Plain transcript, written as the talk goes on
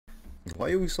Why are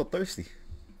you so thirsty?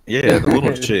 Yeah, the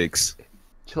little chicks.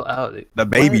 Chill out. The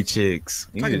baby What? chicks.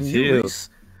 You Talking need to to you, chill. Reese.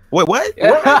 Wait, what?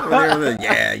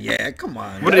 Yeah, yeah, come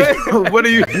on. What are you, what are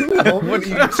you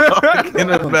talking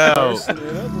about?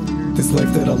 This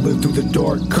life that I live through the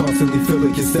dark, constantly feel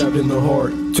like you're stabbed in the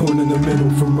heart. Torn in the middle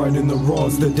from right and the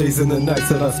wrongs. The days and the nights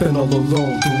that I spend all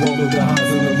alone. Through all of the highs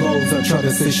and the lows, I try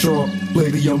to stay strong.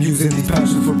 Lately I'm using these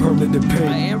passions for permanent pain.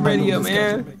 I am ready,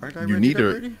 man. You need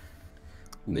her.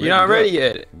 You're not ready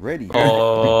yet. Ready.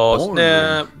 Oh,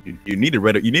 snap. You need to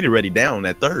ready. You need to ready down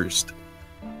that thirst.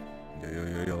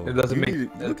 Yo. It doesn't make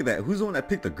Look sense. at that. Who's the one that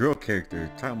picked the girl character?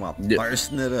 Talking about Yeah.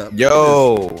 thirsting it up.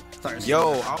 Yo, Thirsting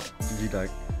yo. it up. GG Doc.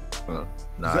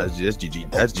 Nah, that's GG.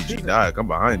 That's GG Doc. I'm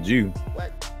behind you.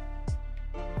 What?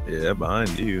 Yeah,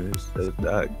 behind you. That's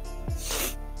Doc.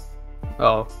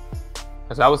 Oh.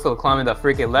 So I was still climbing that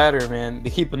freaking ladder, man. They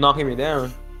keep knocking me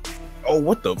down. Oh,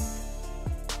 what the?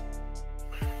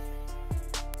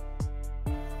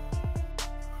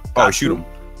 Oh, shoot him.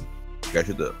 Gotta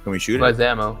shoot the. Can we shoot it? Where's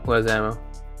ammo? Where's ammo?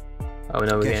 Oh,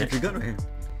 no, we Can't can't. shoot your gun right here.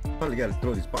 Probably gotta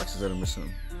throw these boxes at him or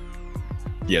something.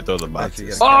 Yeah, throw the Actually,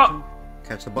 you boxes. gotta Oh!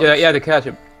 catch the box. Yeah, to catch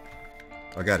him.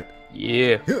 I got it.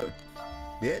 Yeah. Yeah.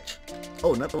 Bitch.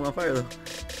 Oh, not the one on fire though.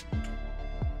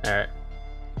 Alright.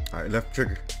 Alright, left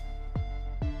trigger.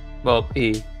 Well,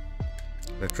 E.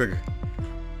 Left trigger.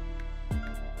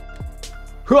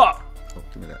 Huh! Oh,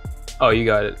 give me that. Oh, you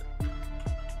got it.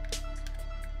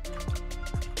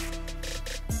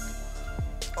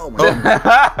 Oh my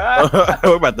god.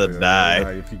 We're about to die.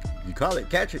 Alright, if you call it,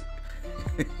 catch it.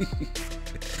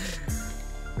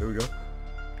 There we go.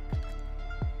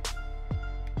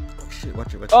 Oh shit,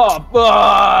 watch it, watch it.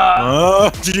 Oh,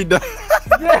 GG Doc.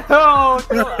 no,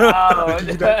 chill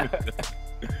out.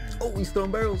 Oh, he's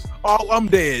throwing barrels. Oh, I'm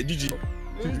dead. GG.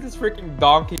 Who's this freaking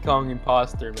Donkey Kong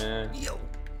imposter, man? Yo.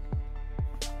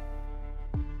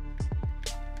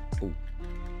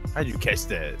 How'd you catch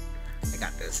that? I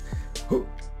got this.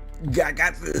 I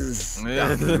got this.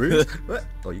 Yeah. What?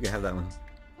 Oh, you can have that one.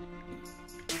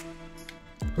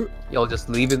 Y'all just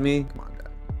leaving me? Come on, Dad.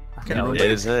 I Can't know run Dead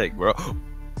it. as heck, bro.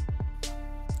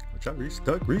 Watch out, Reese.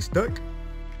 Stuck.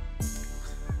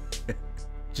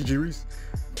 GG Reese.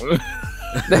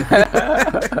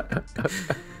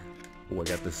 Oh, I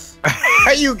got this.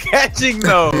 How you catching I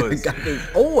those? got this.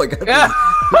 Oh, I got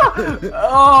this.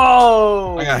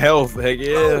 Oh! I got health. Heck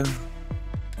yeah.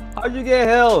 How'd you get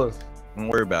health? Don't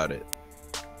worry about it.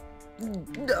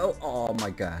 No. Oh my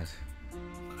god.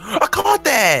 I caught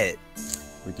that.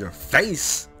 With your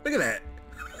face. Look at that.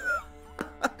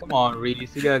 Come on,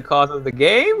 Reese. You gonna cost us the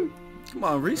game? Come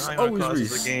on, Reese. I ain't gonna Always cost us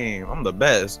Reese. the game. I'm the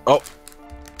best. Oh.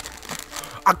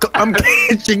 I'm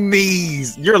catching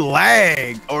these. You're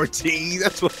lag, Ortiz.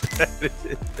 That's what that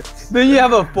is. Then you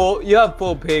have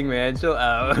full ping, man. Chill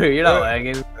out. You're not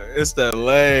lagging. It's the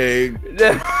leg.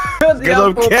 Because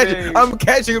Because I'm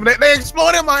catching them. They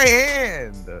explode in my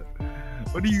hand.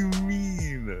 What do you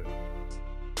mean?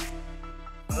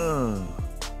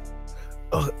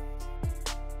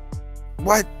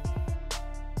 What?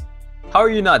 How are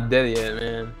you not dead yet,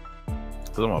 man?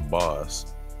 Because I'm a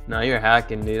boss. No, you're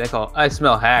hacking, dude. I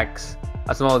smell hacks.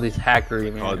 I smell all these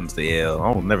hackery, Call man. them the L.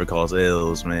 I don't never cause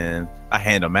L's, man. I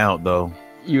hand them out though.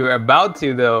 You're about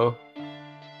to, though.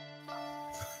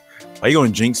 Why you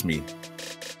gonna jinx me?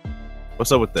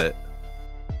 What's up with that?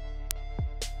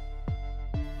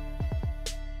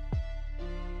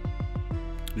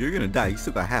 You're gonna die. You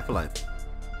still got half a life.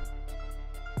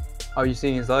 How are you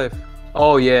seeing his life?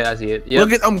 Oh, yeah, I see it. Yep.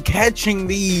 Look at I'm catching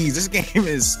these. This game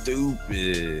is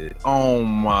stupid. Oh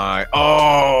my.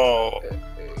 Oh.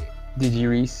 GG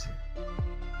Reese.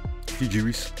 GG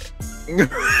Reese.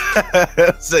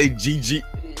 Say GG.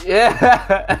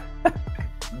 Yeah.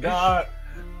 God.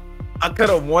 I could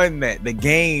have won that. The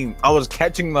game. I was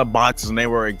catching the boxes and they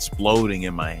were exploding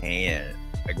in my hand.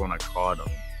 Like when I caught them.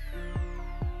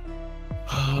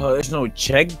 There's no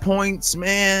checkpoints,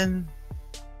 man.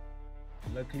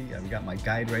 Luckily, I've got my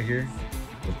guide right here,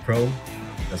 the pro,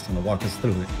 that's gonna walk us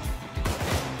through it.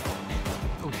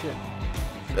 Oh, shit.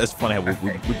 That's funny how we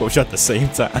both shot at the same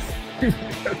time. They're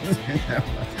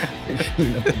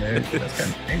shooting up in there. That's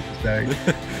kind of dangerous, dog.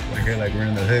 Right here, like we're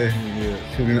in the hood,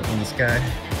 shooting up in the sky.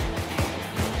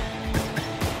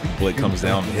 Bullet comes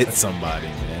down and hits somebody,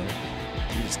 man.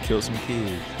 You just kill some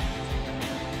kids.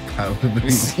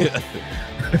 Probably.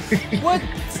 What?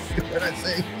 What'd I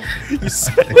say? You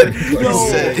said,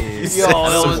 Yo,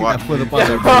 that was- I put up on Yo,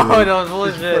 that that was Put up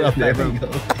bullshit. there we go.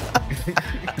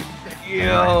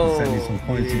 Yo. Send me some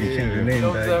points if you change your name,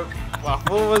 Yo, dog. my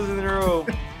phone was in the room.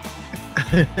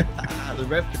 The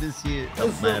rep for this year.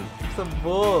 That's some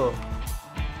bull.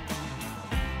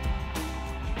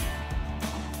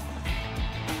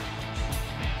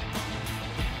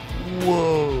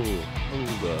 Whoa.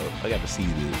 Hold up. I got to see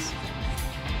this.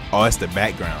 Oh, that's the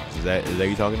background. Is that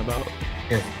you talking about?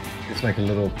 Yeah, it's like a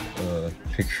little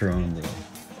picture on the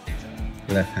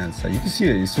left-hand side. You can see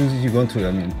it as soon as you go into it.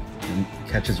 I mean, it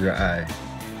catches your eye.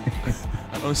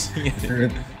 I don't see it.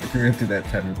 If you're into that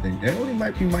type of thing, it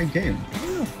might be my game.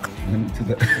 Into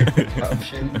the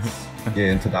options.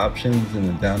 Yeah, into the options, and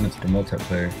then down into the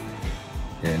multiplayer.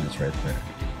 Yeah, and it's right there.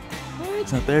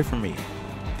 It's not there for me.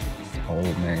 Oh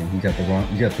man, you got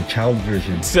the child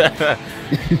version.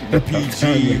 The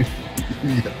PG.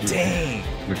 Dang.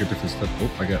 Look at different stuff.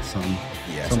 Oh, I got some.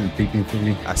 Yeah, something peeking for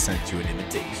me. I sent you an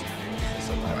invitation.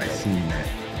 So Oh, I seen that.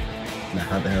 Now,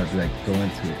 how the hell did I go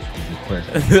into it? Is the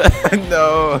question.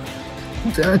 No.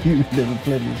 I'm telling you, never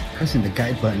played this. Pressing the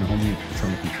guide button, homie, it's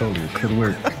on the controller. It could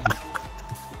work.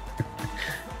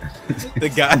 The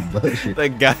guy. Bullshit. The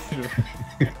guy.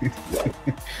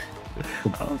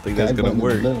 I don't think that's gonna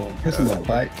work. Pressing the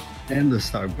bike and the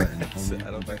start button.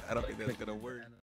 I don't think that's gonna work.